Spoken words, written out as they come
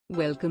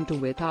Welcome to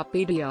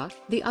Witapedia,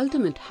 the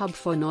ultimate hub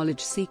for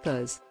knowledge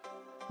seekers.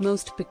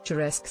 Most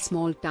picturesque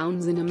small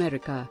towns in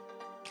America.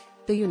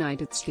 The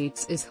United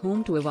States is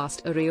home to a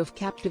vast array of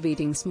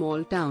captivating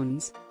small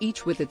towns,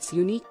 each with its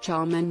unique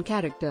charm and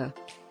character.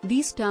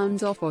 These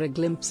towns offer a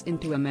glimpse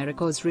into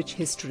America's rich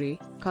history,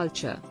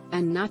 culture,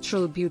 and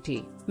natural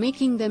beauty,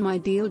 making them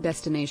ideal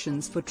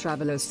destinations for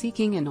travelers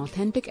seeking an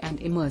authentic and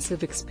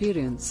immersive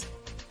experience.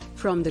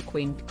 From the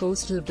quaint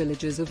coastal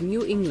villages of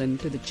New England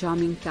to the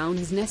charming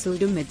towns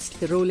nestled amidst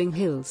the rolling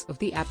hills of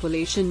the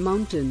Appalachian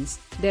Mountains,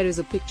 there is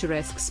a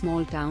picturesque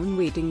small town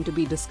waiting to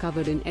be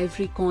discovered in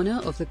every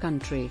corner of the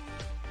country.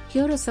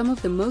 Here are some of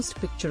the most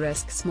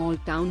picturesque small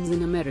towns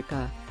in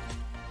America.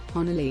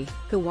 Honolulu,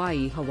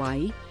 Kauai,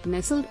 Hawaii.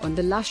 Nestled on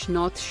the lush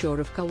north shore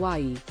of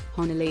Kauai,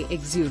 Honolulu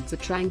exudes a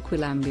tranquil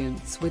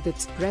ambience with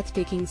its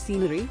breathtaking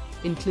scenery,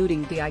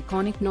 including the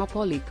iconic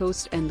Naupoly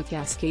Coast and the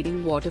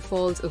cascading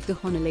waterfalls of the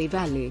Honolulu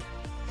Valley.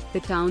 The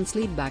town's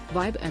laid-back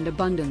vibe and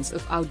abundance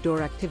of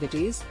outdoor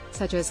activities,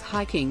 such as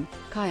hiking,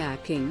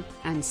 kayaking,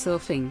 and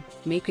surfing,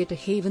 make it a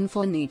haven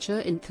for nature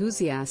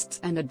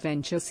enthusiasts and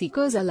adventure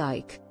seekers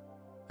alike.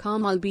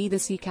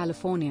 Carmel-by-the-Sea,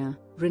 California.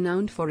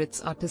 Renowned for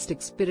its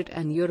artistic spirit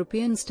and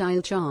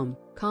European-style charm,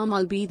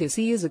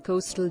 Carmel-by-the-Sea is a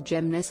coastal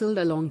gem nestled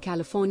along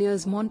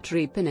California's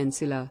Monterey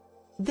Peninsula.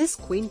 This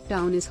quaint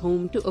town is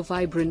home to a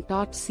vibrant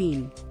art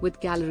scene, with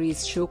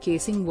galleries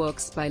showcasing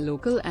works by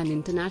local and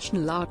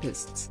international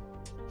artists.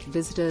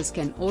 Visitors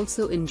can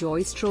also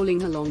enjoy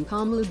strolling along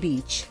Carmel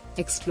Beach,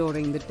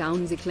 exploring the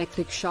town's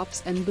eclectic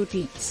shops and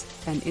boutiques,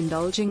 and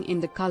indulging in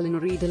the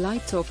culinary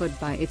delights offered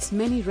by its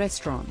many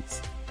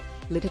restaurants.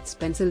 Lititz,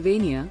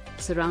 Pennsylvania.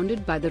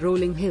 Surrounded by the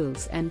rolling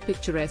hills and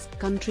picturesque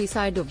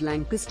countryside of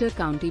Lancaster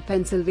County,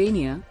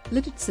 Pennsylvania,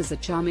 Lititz is a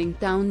charming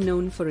town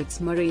known for its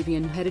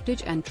Moravian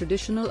heritage and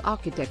traditional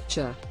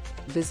architecture.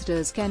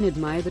 Visitors can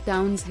admire the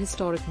town's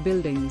historic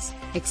buildings,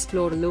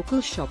 explore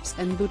local shops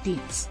and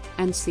boutiques,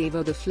 and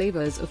savor the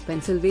flavors of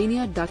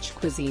Pennsylvania Dutch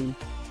cuisine.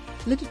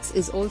 Lititz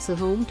is also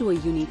home to a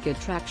unique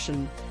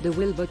attraction, the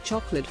Wilbur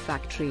Chocolate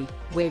Factory,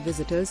 where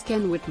visitors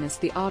can witness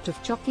the art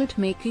of chocolate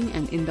making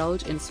and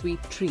indulge in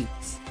sweet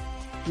treats.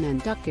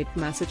 Nantucket,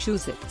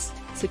 Massachusetts.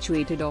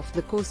 Situated off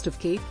the coast of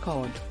Cape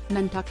Cod,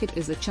 Nantucket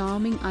is a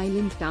charming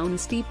island town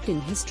steeped in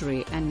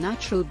history and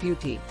natural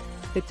beauty.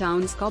 The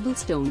town's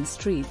cobblestone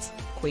streets,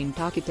 quaint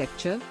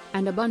architecture,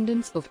 and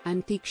abundance of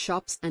antique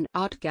shops and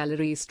art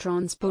galleries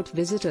transport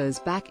visitors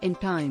back in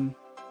time.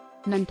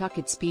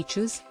 Nantucket's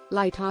beaches,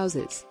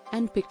 lighthouses,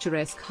 and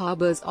picturesque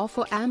harbors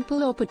offer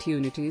ample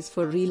opportunities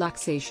for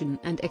relaxation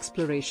and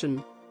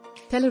exploration.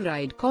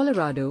 Telluride,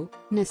 Colorado.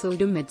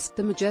 Nestled amidst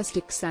the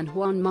majestic San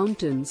Juan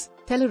Mountains,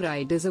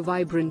 Telluride is a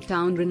vibrant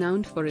town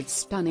renowned for its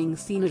stunning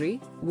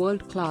scenery,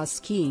 world-class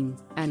skiing,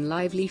 and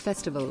lively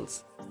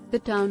festivals. The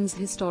town's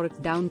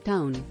historic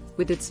downtown,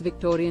 with its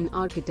Victorian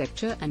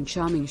architecture and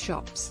charming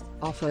shops,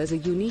 offers a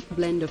unique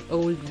blend of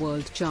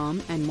old-world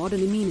charm and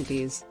modern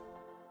amenities.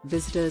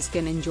 Visitors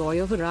can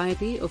enjoy a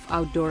variety of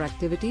outdoor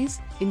activities,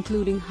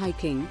 including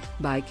hiking,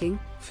 biking,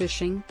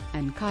 fishing,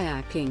 and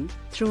kayaking,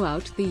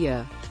 throughout the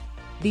year.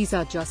 These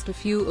are just a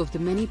few of the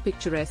many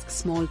picturesque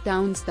small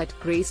towns that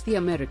grace the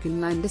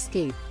American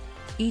landscape.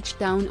 Each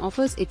town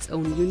offers its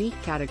own unique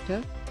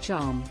character,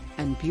 charm,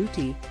 and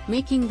beauty,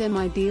 making them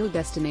ideal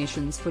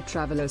destinations for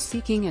travelers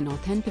seeking an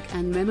authentic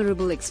and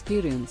memorable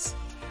experience.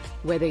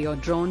 Whether you're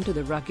drawn to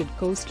the rugged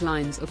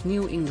coastlines of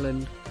New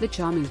England, the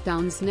charming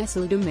towns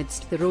nestled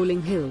amidst the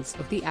rolling hills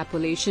of the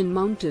Appalachian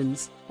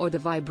Mountains, or the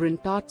vibrant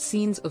art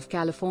scenes of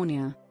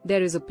California,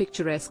 there is a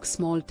picturesque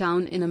small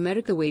town in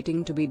America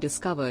waiting to be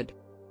discovered.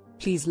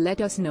 Please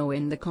let us know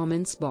in the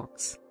comments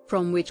box,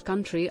 from which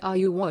country are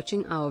you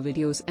watching our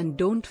videos, and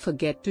don't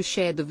forget to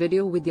share the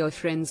video with your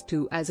friends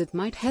too, as it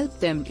might help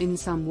them in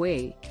some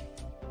way.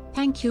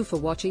 Thank you for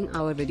watching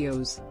our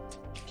videos.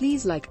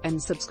 Please like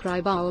and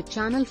subscribe our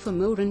channel for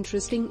more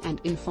interesting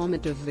and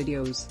informative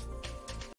videos.